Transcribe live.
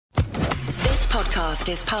podcast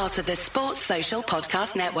is part of the Sports Social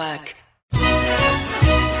Podcast Network.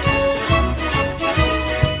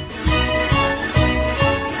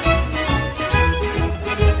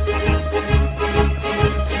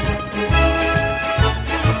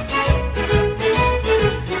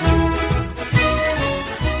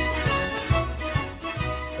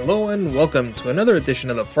 Hello and welcome to another edition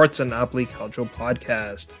of the Forza Napoli Calcio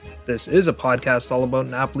podcast. This is a podcast all about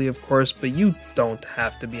Napoli, of course, but you don't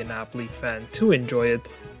have to be a Napoli fan to enjoy it.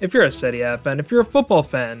 If you're a Serie A fan, if you're a football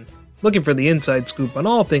fan, looking for the inside scoop on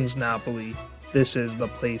all things Napoli, this is the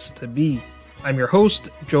place to be. I'm your host,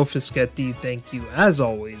 Joe Fischetti. Thank you, as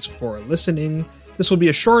always, for listening. This will be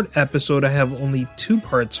a short episode. I have only two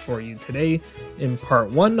parts for you today. In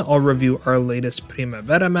part 1, I'll review our latest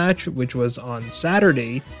Primavera match, which was on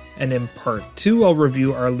Saturday, and in part 2, I'll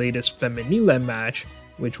review our latest Femminile match,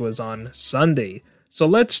 which was on Sunday. So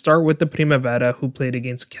let's start with the Primavera, who played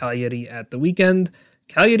against Cagliari at the weekend.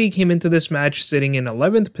 Cagliari came into this match sitting in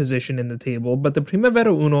 11th position in the table, but the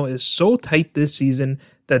Primavera Uno is so tight this season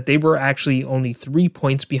that they were actually only 3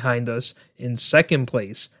 points behind us in second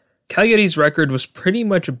place. Cagliari's record was pretty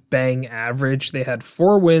much bang average. They had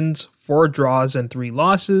 4 wins, 4 draws, and 3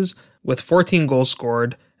 losses, with 14 goals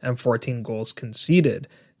scored and 14 goals conceded.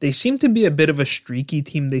 They seem to be a bit of a streaky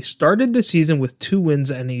team. They started the season with 2 wins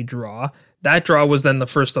and a draw. That draw was then the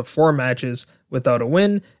first of 4 matches without a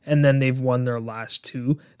win, and then they've won their last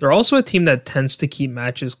 2. They're also a team that tends to keep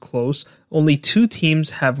matches close. Only 2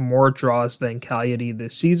 teams have more draws than Cagliari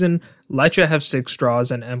this season. Lecce have 6 draws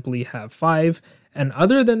and Empoli have 5. And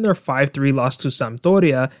other than their 5-3 loss to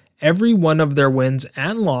Sampdoria, every one of their wins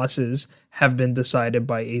and losses have been decided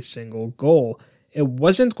by a single goal. It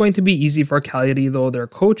wasn't going to be easy for Cagliari though. Their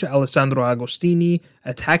coach Alessandro Agostini,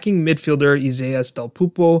 attacking midfielder Isaias Del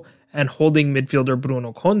Pupo, and holding midfielder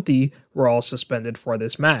Bruno Conti were all suspended for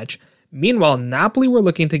this match. Meanwhile, Napoli were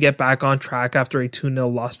looking to get back on track after a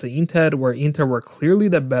 2-0 loss to Inter, where Inter were clearly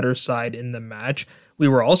the better side in the match. We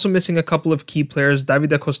were also missing a couple of key players.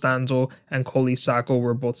 Davide Costanzo and Coli Sacco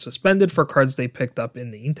were both suspended for cards they picked up in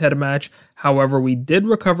the Inter match. However, we did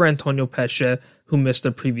recover Antonio Pesce, who missed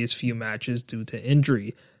the previous few matches due to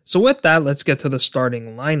injury. So with that, let's get to the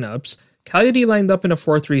starting lineups. Cagliari lined up in a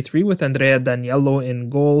 4-3-3 with Andrea Daniello in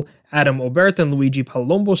goal. Adam Obert and Luigi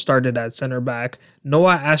Palombo started at center back.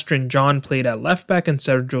 Noah Astrin-John played at left back and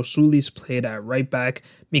Sergio Sulis played at right back.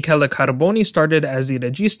 Michele Carboni started as the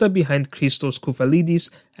regista behind Christos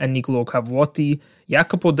Koufalidis and Nicolo Cavotti.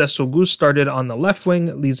 Jacopo Dessogus started on the left wing.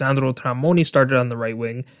 Lisandro Tramoni started on the right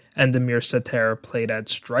wing. And Demir Seter played at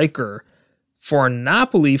striker. For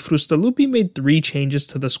Napoli, Frustalupi made 3 changes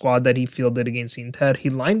to the squad that he fielded against Inter. He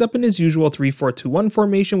lined up in his usual 3-4-2-1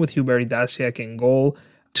 formation with Hubert Dasiak in goal.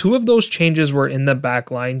 2 of those changes were in the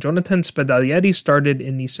back line. Jonathan Spedalieri started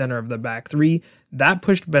in the center of the back 3. That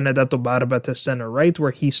pushed Benedetto Barba to center right,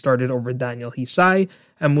 where he started over Daniel Hisai,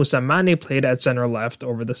 and Musa Mane played at center left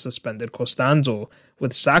over the suspended Costanzo.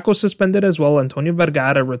 With Sacco suspended as well, Antonio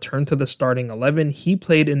Vergara returned to the starting 11. He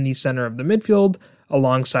played in the center of the midfield,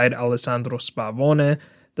 alongside Alessandro Spavone.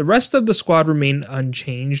 The rest of the squad remained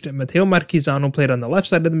unchanged. Matteo Marchisano played on the left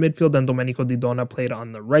side of the midfield and Domenico Di Donna played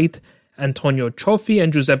on the right. Antonio Cioffi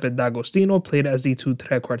and Giuseppe D'Agostino played as the 2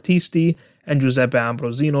 trequartisti, and Giuseppe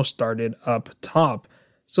Ambrosino started up top.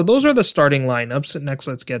 So those are the starting lineups. Next,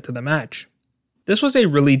 let's get to the match. This was a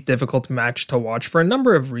really difficult match to watch for a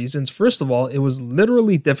number of reasons. First of all, it was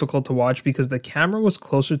literally difficult to watch because the camera was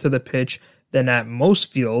closer to the pitch than at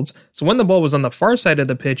most fields. So when the ball was on the far side of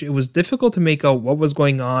the pitch, it was difficult to make out what was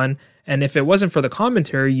going on. And if it wasn't for the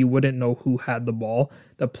commentary, you wouldn't know who had the ball.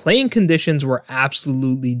 The playing conditions were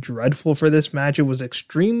absolutely dreadful for this match. It was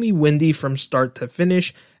extremely windy from start to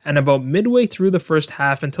finish. And about midway through the first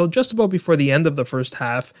half, until just about before the end of the first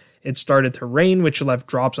half, it started to rain, which left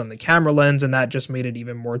drops on the camera lens, and that just made it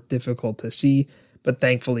even more difficult to see. But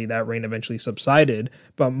thankfully that rain eventually subsided.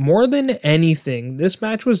 But more than anything, this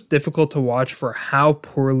match was difficult to watch for how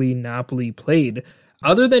poorly Napoli played.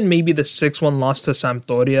 Other than maybe the 6-1 loss to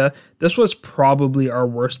Sampdoria, this was probably our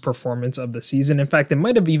worst performance of the season. In fact, it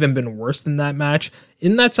might have even been worse than that match.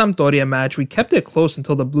 In that Sampdoria match, we kept it close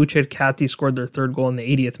until the Blue Cercati scored their 3rd goal in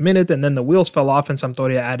the 80th minute, and then the wheels fell off and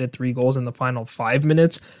Sampdoria added 3 goals in the final 5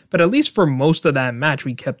 minutes. But at least for most of that match,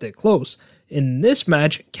 we kept it close. In this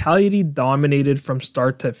match, Cagliari dominated from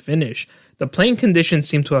start to finish. The playing conditions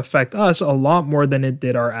seemed to affect us a lot more than it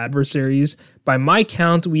did our adversaries. By my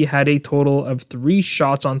count, we had a total of 3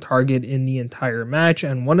 shots on target in the entire match,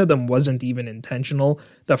 and one of them wasn't even intentional.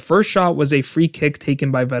 The first shot was a free kick taken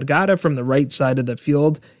by Vergara from the right side of the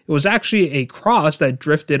field. It was actually a cross that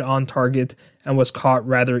drifted on target and was caught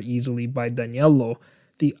rather easily by Daniello.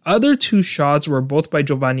 The other two shots were both by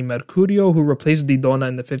Giovanni Mercurio, who replaced Didona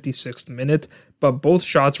in the 56th minute, but both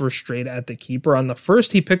shots were straight at the keeper. On the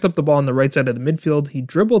first, he picked up the ball on the right side of the midfield, he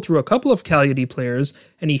dribbled through a couple of Cagliari players,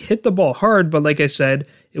 and he hit the ball hard, but like I said,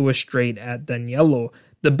 it was straight at Daniello.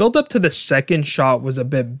 The build-up to the second shot was a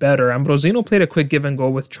bit better. Ambrosino played a quick give and go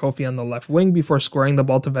with Cioffi on the left wing before squaring the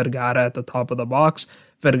ball to Vergara at the top of the box.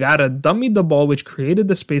 Vergara dummied the ball, which created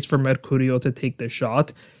the space for Mercurio to take the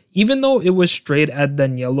shot. Even though it was straight at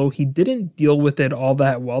Daniello, he didn't deal with it all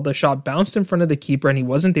that well. The shot bounced in front of the keeper and he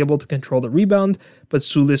wasn't able to control the rebound, but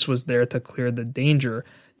Sulis was there to clear the danger.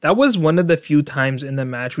 That was one of the few times in the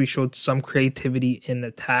match we showed some creativity in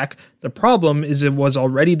attack. The problem is it was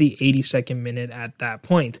already the 82nd minute at that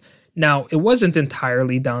point. Now, it wasn't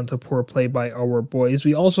entirely down to poor play by our boys.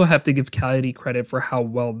 We also have to give Cagliari credit for how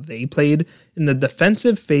well they played. In the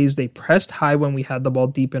defensive phase, they pressed high when we had the ball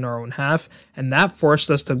deep in our own half, and that forced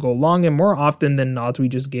us to go long, and more often than not, we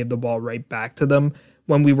just gave the ball right back to them.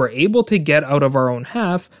 When we were able to get out of our own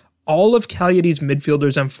half, all of Cagliari's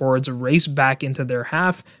midfielders and forwards raced back into their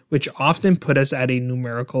half, which often put us at a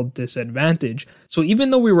numerical disadvantage. So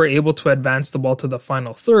even though we were able to advance the ball to the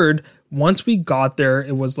final third, once we got there,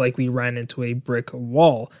 it was like we ran into a brick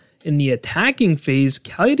wall. In the attacking phase,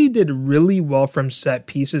 Cagliari did really well from set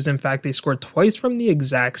pieces. In fact, they scored twice from the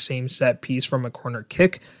exact same set piece from a corner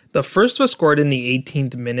kick. The first was scored in the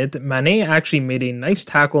 18th minute. Mané actually made a nice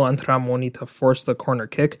tackle on Tramoni to force the corner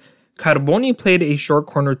kick. Carboni played a short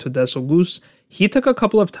corner to Desogus. He took a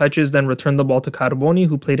couple of touches, then returned the ball to Carboni,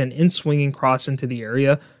 who played an in-swinging cross into the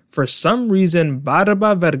area. For some reason,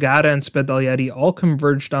 Barba, Vergara, and Spedaglieri all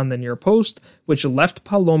converged on the near post, which left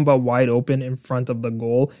Palomba wide open in front of the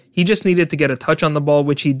goal. He just needed to get a touch on the ball,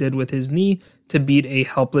 which he did with his knee, to beat a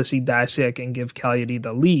helpless Idasiak and give Cagliari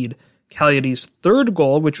the lead. Cagliari's third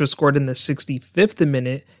goal, which was scored in the 65th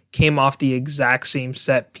minute, came off the exact same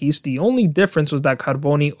set piece. The only difference was that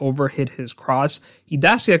Carboni overhit his cross.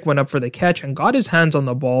 Idasiak went up for the catch and got his hands on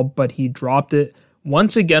the ball, but he dropped it.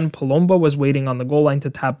 Once again, Palomba was waiting on the goal line to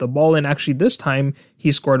tap the ball, and actually this time,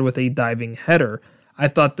 he scored with a diving header. I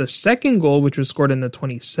thought the second goal, which was scored in the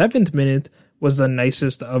 27th minute, was the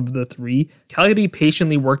nicest of the three. Cagliari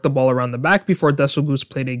patiently worked the ball around the back before Desogus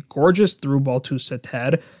played a gorgeous through ball to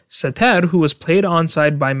Seter. Seter, who was played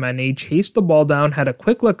onside by Mané, chased the ball down, had a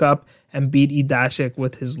quick look up, and beat Idasiak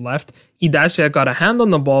with his left. Idasiak got a hand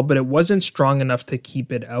on the ball, but it wasn't strong enough to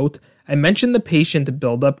keep it out. I mentioned the patient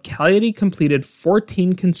build-up. Cagliari completed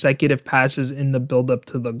 14 consecutive passes in the build-up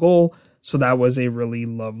to the goal, so that was a really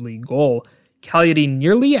lovely goal. Cagliari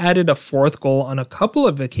nearly added a fourth goal on a couple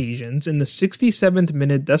of occasions. In the 67th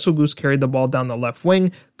minute, Desogus carried the ball down the left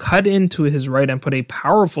wing, cut into his right, and put a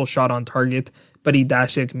powerful shot on target, but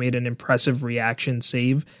Idasiak made an impressive reaction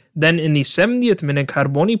save. Then in the 70th minute,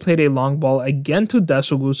 Carboni played a long ball again to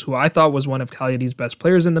Desogus, who I thought was one of Cagliari's best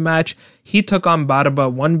players in the match. He took on Barba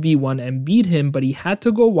 1v1 and beat him, but he had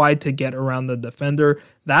to go wide to get around the defender.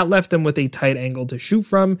 That left him with a tight angle to shoot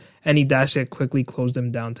from, and Idasiak quickly closed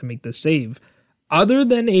him down to make the save. Other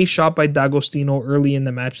than a shot by D'Agostino early in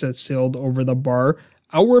the match that sailed over the bar,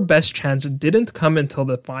 our best chance didn't come until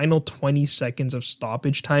the final 20 seconds of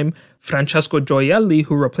stoppage time. Francesco Gioielli,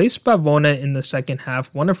 who replaced Pavone in the second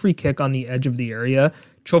half, won a free kick on the edge of the area.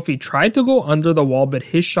 Cioffi tried to go under the wall, but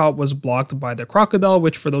his shot was blocked by the crocodile,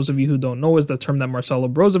 which for those of you who don't know is the term that Marcelo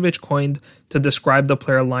Brozovic coined to describe the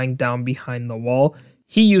player lying down behind the wall.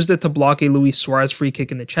 He used it to block a Luis Suarez free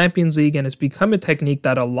kick in the Champions League, and it's become a technique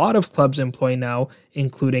that a lot of clubs employ now,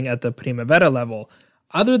 including at the Primavera level.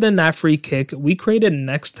 Other than that free kick, we created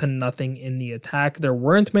next to nothing in the attack. There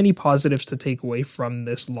weren't many positives to take away from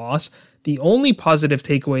this loss. The only positive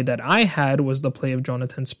takeaway that I had was the play of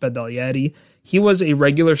Jonathan Spedaglieri. He was a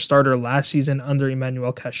regular starter last season under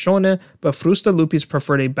Emanuele Cascione, but Frustalupi's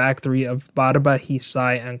preferred a back three of Barba,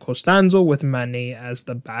 Hisai, and Costanzo with Mané as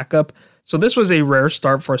the backup. So this was a rare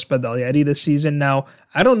start for Spedaglieri this season. Now,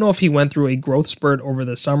 I don't know if he went through a growth spurt over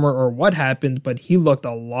the summer or what happened, but he looked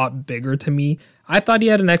a lot bigger to me. I thought he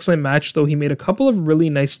had an excellent match, though he made a couple of really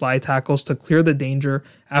nice slide tackles to clear the danger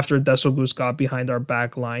after Desogus got behind our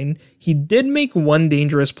back line. He did make one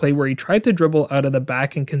dangerous play where he tried to dribble out of the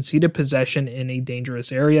back and conceded possession in a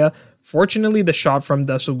dangerous area. Fortunately, the shot from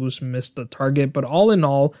Desogus missed the target, but all in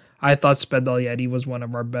all, I thought Spedaglieri was one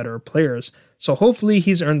of our better players. So hopefully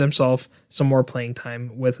he's earned himself some more playing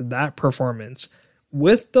time with that performance.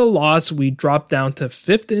 With the loss, we dropped down to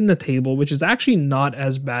 5th in the table, which is actually not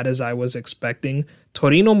as bad as I was expecting.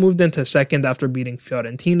 Torino moved into 2nd after beating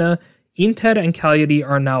Fiorentina. Inter and Cagliari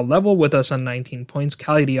are now level with us on 19 points.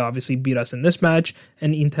 Cagliari obviously beat us in this match,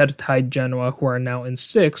 and Inter tied Genoa, who are now in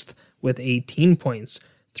 6th with 18 points.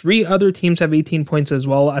 3 other teams have 18 points as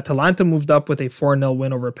well. Atalanta moved up with a 4-0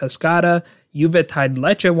 win over Pescara, Juve tied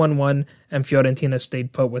Lecce 1-1, and Fiorentina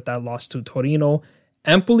stayed put with that loss to Torino.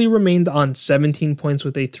 Empoli remained on 17 points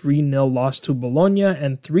with a 3-0 loss to Bologna,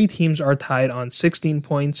 and 3 teams are tied on 16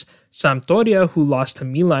 points. Sampdoria, who lost to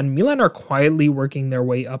Milan. Milan are quietly working their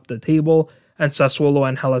way up the table, and Sassuolo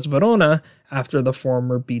and Hellas Verona after the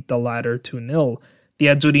former beat the latter 2-0. The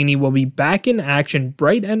Azzurini will be back in action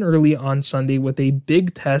bright and early on Sunday with a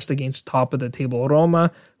big test against top-of-the-table Roma,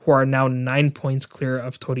 who are now 9 points clear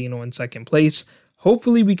of Torino in second place.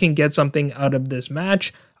 Hopefully we can get something out of this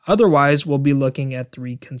match, otherwise we'll be looking at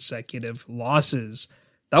 3 consecutive losses.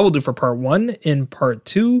 That will do for part 1. In part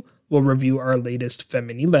 2, we'll review our latest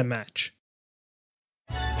Femminile match.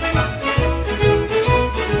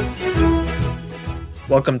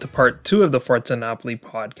 Welcome to part 2 of the Forza Napoli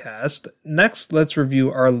podcast. Next, let's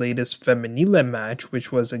review our latest Femminile match,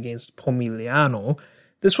 which was against Pomigliano.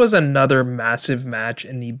 This was another massive match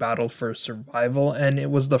in the battle for survival, and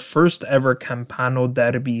it was the first ever Campano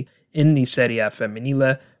derby in the Serie A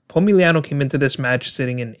Femminile. Pomigliano came into this match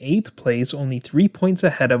sitting in 8th place, only 3 points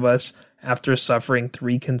ahead of us after suffering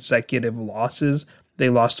 3 consecutive losses. They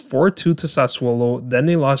lost 4-2 to Sassuolo, then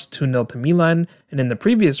they lost 2-0 to Milan, and in the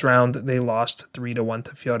previous round, they lost 3-1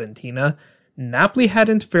 to Fiorentina. Napoli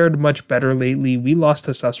hadn't fared much better lately. We lost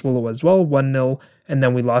to Sassuolo as well, 1-0, and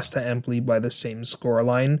then we lost to Empoli by the same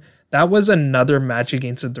scoreline. That was another match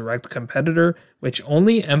against a direct competitor, which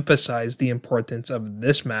only emphasized the importance of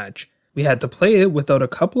this match. We had to play it without a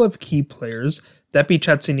couple of key players. Depi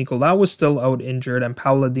Chatzinicolaou was still out injured, and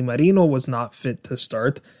Paola Di Marino was not fit to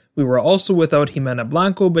start. We were also without Jimena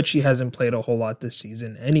Blanco, but she hasn't played a whole lot this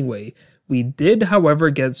season anyway. We did, however,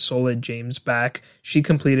 get Sola James back. She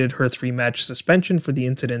completed her 3-match suspension for the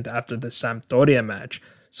incident after the Sampdoria match.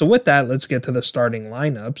 So with that, let's get to the starting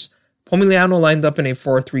lineups. Pomigliano lined up in a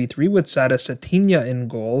 4-3-3 with Sara Settigna in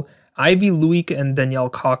goal. Ivy Luik and Danielle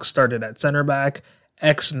Cox started at center back.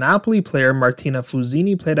 Ex-Napoli player Martina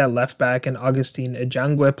Fusini played at left back, and Augustine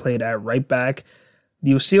Ejangue played at right back.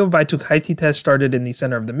 Liucio Vaitukhaitite started in the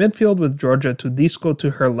center of the midfield with Giorgia Tudisco to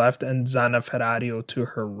her left and Zana Ferrario to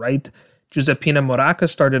her right. Giuseppina Moraca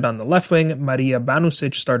started on the left wing, Maria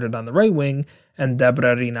Banusic started on the right wing, and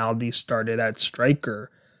Debra Rinaldi started at striker.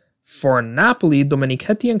 For Napoli,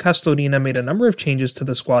 Domenichetti and Castorina made a number of changes to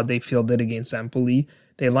the squad they fielded against Empoli.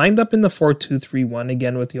 They lined up in the 4-2-3-1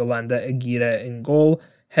 again with Yolanda Aguirre in goal.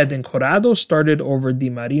 Hedin Corrado started over Di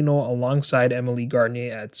Marino alongside Emily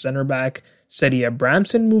Garnier at center back. Seria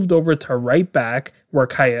Bramson moved over to right back, where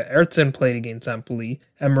Kaya Ertzen played against Empoli,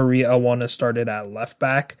 and Maria Awona started at left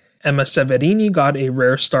back. Emma Severini got a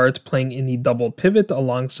rare start playing in the double pivot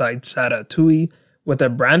alongside Sara Tui. With a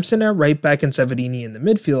Bramson at right back and Severini in the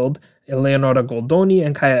midfield, Eleonora Goldoni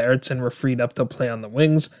and Kaya Ertzen were freed up to play on the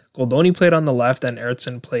wings. Goldoni played on the left and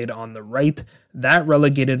Ertzen played on the right. That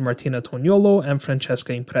relegated Martina Toniolo and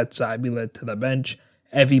Francesca Imprezzabile to the bench.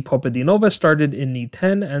 Evi Popadinova started in the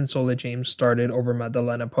 10 and Sola James started over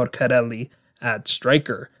Maddalena Porcarelli at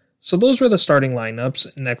striker. So those were the starting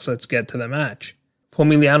lineups. Next, let's get to the match.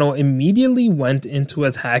 Pomigliano immediately went into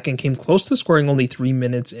attack and came close to scoring only 3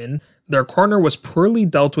 minutes in. Their corner was poorly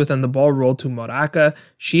dealt with and the ball rolled to Moraca.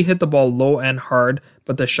 She hit the ball low and hard,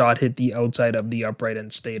 but the shot hit the outside of the upright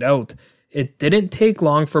and stayed out. It didn't take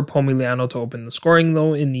long for Pomigliano to open the scoring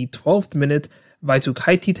though. In the 12th minute,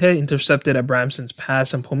 Vaitukhaitite intercepted Abramson's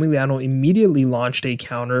pass and Pomigliano immediately launched a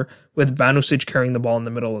counter with Banusic carrying the ball in the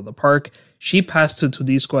middle of the park. She passed to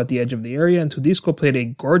Tudisco at the edge of the area and Tudisco played a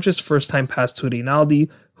gorgeous first-time pass to Rinaldi,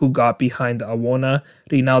 who got behind Awona.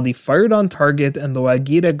 Rinaldi fired on target and though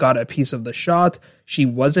Aguirre got a piece of the shot, she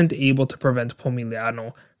wasn't able to prevent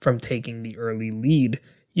Pomigliano from taking the early lead.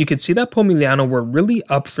 You could see that Pomigliano were really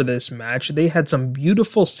up for this match. They had some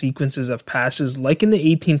beautiful sequences of passes, like in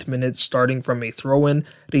the 18th minute starting from a throw-in.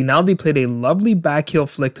 Rinaldi played a lovely backheel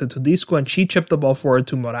flick to Tudisco and she chipped the ball forward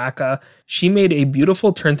to Moraca. She made a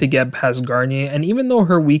beautiful turn to get past Garnier, and even though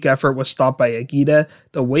her weak effort was stopped by Aguirre,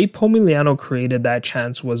 the way Pomigliano created that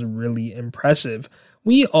chance was really impressive.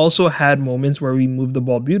 We also had moments where we moved the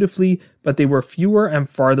ball beautifully, but they were fewer and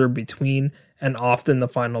farther between, and often the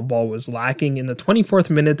final ball was lacking. In the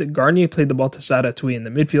 24th minute, Garnier played the ball to Sara Tui in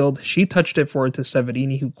the midfield. She touched it forward to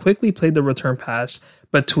Severini, who quickly played the return pass,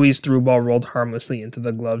 but Tui's through ball rolled harmlessly into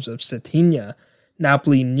the gloves of Settigna.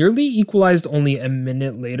 Napoli nearly equalized only a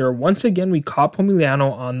minute later. Once again, we caught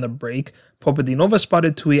Pomigliano on the break. Popadinova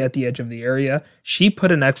spotted Tui at the edge of the area. She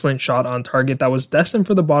put an excellent shot on target that was destined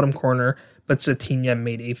for the bottom corner, but Settigna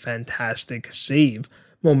made a fantastic save.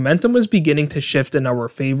 Momentum was beginning to shift in our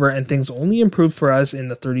favor and things only improved for us in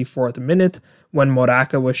the 34th minute when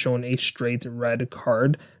Moraka was shown a straight red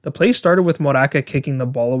card. The play started with Moraka kicking the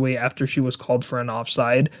ball away after she was called for an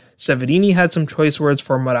offside. Severini had some choice words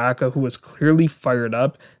for Moraka, who was clearly fired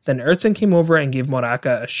up. Then Ertzen came over and gave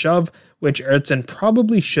Moraka a shove, which Ertzen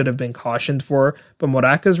probably should have been cautioned for, but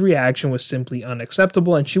Moraka's reaction was simply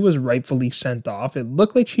unacceptable and she was rightfully sent off. It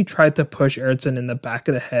looked like she tried to push Ertzen in the back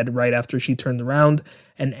of the head right after she turned around,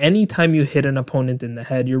 and anytime you hit an opponent in the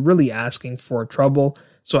head, you're really asking for trouble.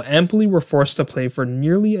 So Empoli were forced to play for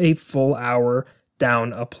nearly a full hour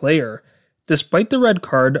down a player. Despite the red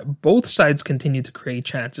card, both sides continued to create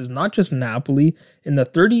chances, not just Napoli. In the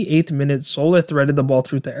 38th minute, Sole threaded the ball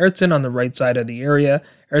through to Ertzen on the right side of the area.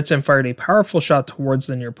 Ertzen fired a powerful shot towards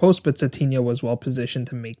the near post, but Cetinha was well positioned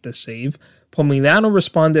to make the save. Pomigliano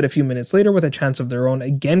responded a few minutes later with a chance of their own,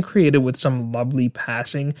 again created with some lovely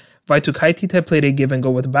passing. Vaitukaitite played a give and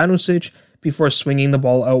go with Banusic before swinging the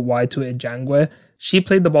ball out wide to Ejangwe. She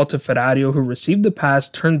played the ball to Ferrario, who received the pass,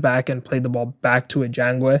 turned back, and played the ball back to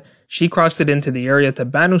Ejangwe. She crossed it into the area to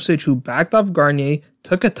Banusic, who backed off Garnier,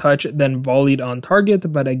 took a touch, then volleyed on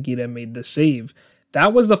target, but Aguirre made the save.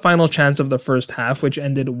 That was the final chance of the first half, which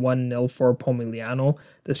ended 1-0 for Pomigliano.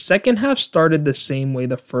 The second half started the same way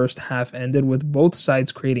the first half ended, with both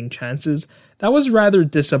sides creating chances. That was rather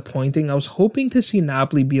disappointing. I was hoping to see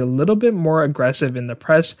Napoli be a little bit more aggressive in the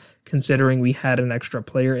press, considering we had an extra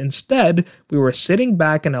player. Instead, we were sitting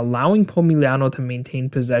back and allowing Pomigliano to maintain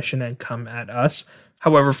possession and come at us.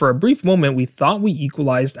 However, for a brief moment, we thought we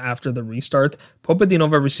equalized after the restart.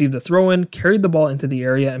 Popadinova received the throw-in, carried the ball into the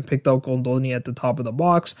area, and picked out Goldoni at the top of the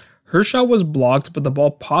box. Her shot was blocked, but the ball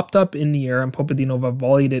popped up in the air and Popadinova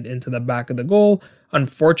volleyed it into the back of the goal.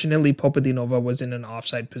 Unfortunately, Popadinova was in an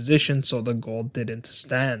offside position, so the goal didn't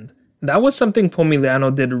stand. That was something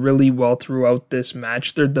Pomigliano did really well throughout this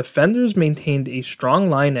match. Their defenders maintained a strong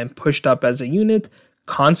line and pushed up as a unit,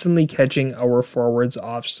 constantly catching our forwards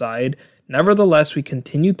offside. Nevertheless, we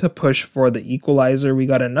continued to push for the equalizer. We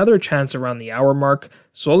got another chance around the hour mark.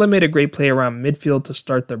 Sola made a great play around midfield to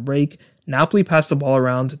start the break. Napoli passed the ball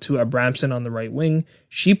around to Abramson on the right wing.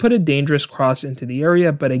 She put a dangerous cross into the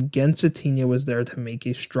area, but again Cetinha was there to make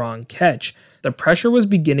a strong catch. The pressure was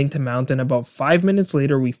beginning to mount, and about 5 minutes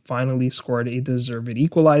later, we finally scored a deserved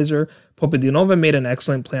equalizer. Popadinova made an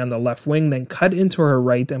excellent play on the left wing, then cut into her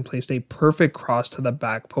right and placed a perfect cross to the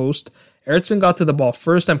back post. Ertzen got to the ball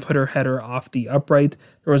first and put her header off the upright.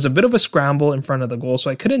 There was a bit of a scramble in front of the goal,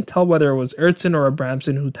 so I couldn't tell whether it was Ertzen or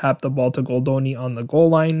Abramson who tapped the ball to Goldoni on the goal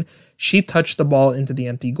line. She touched the ball into the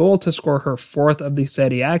empty goal to score her 4th of the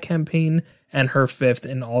Serie A campaign and her 5th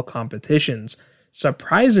in all competitions.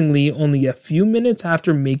 Surprisingly, only a few minutes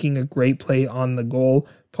after making a great play on the goal,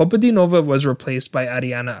 Popadinova was replaced by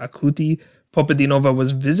Ariana Acuti. Popadinova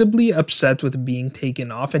was visibly upset with being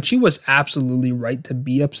taken off, and she was absolutely right to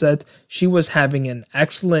be upset. She was having an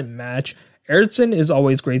excellent match. Ertzen is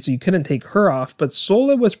always great, so you couldn't take her off, but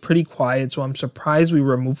Sola was pretty quiet, so I'm surprised we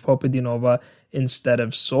removed Popadinova instead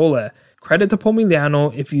of Sola. Credit to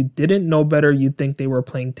Pomigliano. If you didn't know better, you'd think they were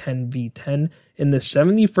playing 10v10. In the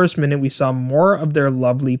 71st minute, we saw more of their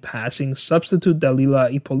lovely passing. Substitute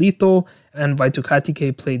Dalila Ippolito and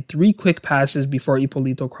Vaitukaitite played 3 quick passes before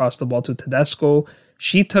Ippolito crossed the ball to Tedesco.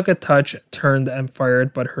 She took a touch, turned and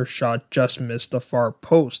fired, but her shot just missed the far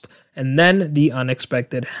post. And then the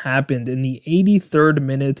unexpected happened. In the 83rd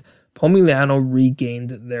minute, Pomigliano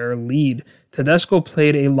regained their lead. Tedesco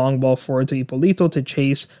played a long ball forward to Ippolito to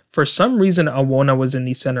chase. For some reason, Awona was in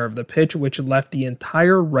the center of the pitch, which left the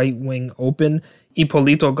entire right wing open.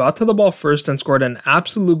 Ippolito got to the ball first and scored an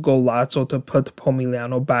absolute golazo to put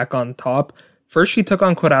Pomigliano back on top. First, she took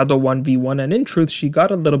on Corrado 1v1, and in truth, she got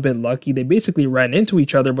a little bit lucky. They basically ran into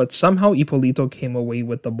each other, but somehow Ippolito came away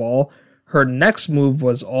with the ball. Her next move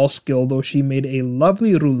was all skill, though. She made a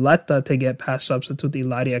lovely rouletta to get past substitute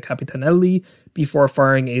Ilaria Capitanelli before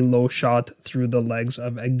firing a low shot through the legs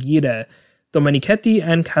of Aguirre. Domenichetti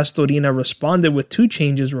and Castorina responded with 2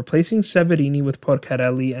 changes, replacing Severini with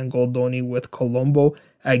Porcarelli and Goldoni with Colombo.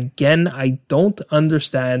 Again, I don't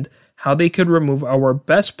understand how they could remove our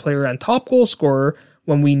best player and top goal scorer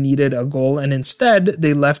when we needed a goal, and instead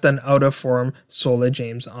they left an out-of-form Sola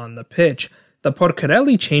James on the pitch. The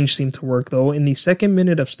Porcarelli change seemed to work though. In the 2nd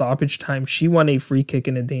minute of stoppage time, she won a free kick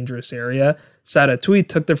in a dangerous area. Saratui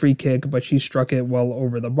took the free kick, but she struck it well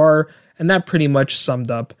over the bar, and that pretty much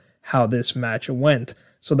summed up how this match went.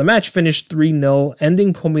 So the match finished 3-0,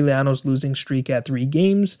 ending Pomigliano's losing streak at 3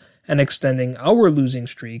 games and extending our losing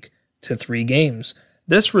streak to 3 games.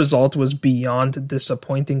 This result was beyond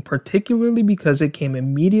disappointing, particularly because it came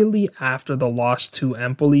immediately after the loss to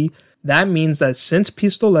Empoli. That means that since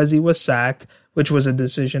Pistolesi was sacked, which was a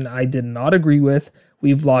decision I did not agree with,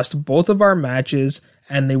 We've lost both of our matches,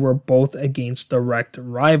 and they were both against direct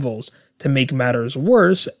rivals. To make matters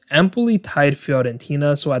worse, Empoli tied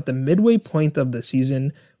Fiorentina, so at the midway point of the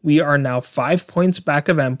season, we are now 5 points back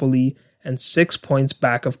of Empoli and 6 points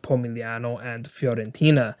back of Pomigliano and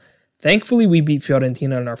Fiorentina. Thankfully, we beat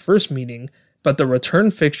Fiorentina in our first meeting, but the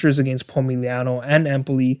return fixtures against Pomigliano and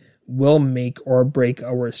Empoli will make or break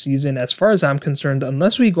our season. As far as I'm concerned,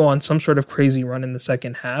 unless we go on some sort of crazy run in the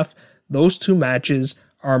second half, those two matches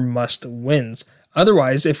are must wins.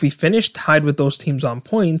 Otherwise, if we finish tied with those teams on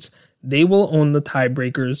points, they will own the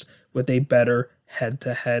tiebreakers with a better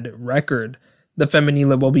head-to-head record. The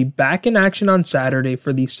Femminile will be back in action on Saturday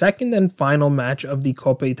for the second and final match of the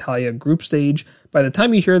Coppa Italia group stage. By the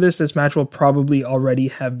time you hear this match will probably already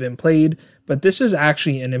have been played, but this is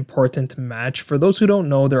actually an important match. For those who don't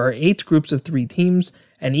know, there are 8 groups of 3 teams,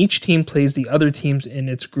 and each team plays the other teams in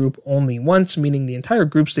its group only once, meaning the entire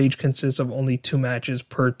group stage consists of only 2 matches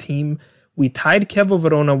per team. We tied Chievo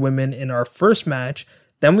Verona women in our first match,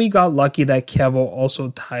 then we got lucky that Chievo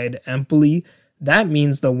also tied Empoli. That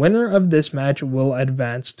means the winner of this match will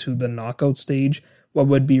advance to the knockout stage. What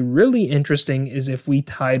would be really interesting is if we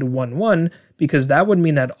tied 1-1, because that would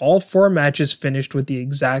mean that all 4 matches finished with the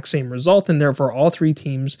exact same result, and therefore all 3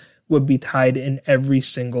 teams would be tied in every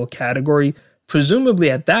single category. Presumably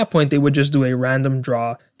at that point they would just do a random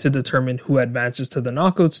draw to determine who advances to the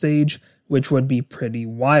knockout stage, which would be pretty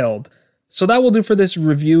wild. So that will do for this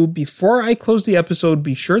review. Before I close the episode,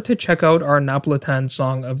 be sure to check out our Napolitan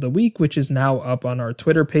song of the week, which is now up on our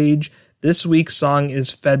Twitter page. This week's song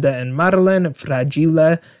is Fede and Marlene,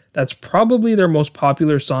 Fragile. That's probably their most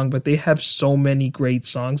popular song, but they have so many great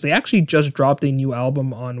songs. They actually just dropped a new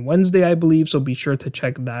album on Wednesday, I believe, so be sure to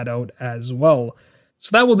check that out as well.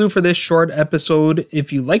 So that will do for this short episode.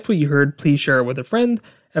 If you liked what you heard, please share it with a friend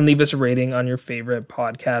and leave us a rating on your favorite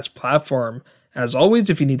podcast platform. As always,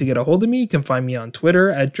 if you need to get a hold of me, you can find me on Twitter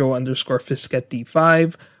at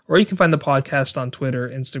Joe_Fischetti5, or you can find the podcast on Twitter,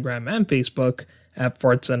 Instagram, and Facebook at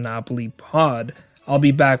Forza Napoli Pod. I'll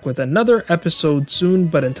be back with another episode soon,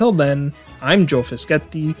 but until then, I'm Joe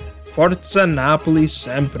Fischetti. Forza Napoli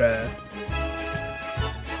sempre!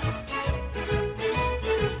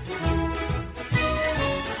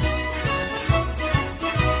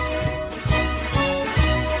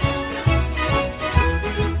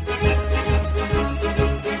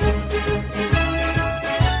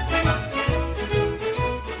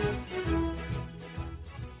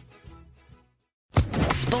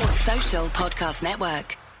 Podcast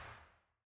Network.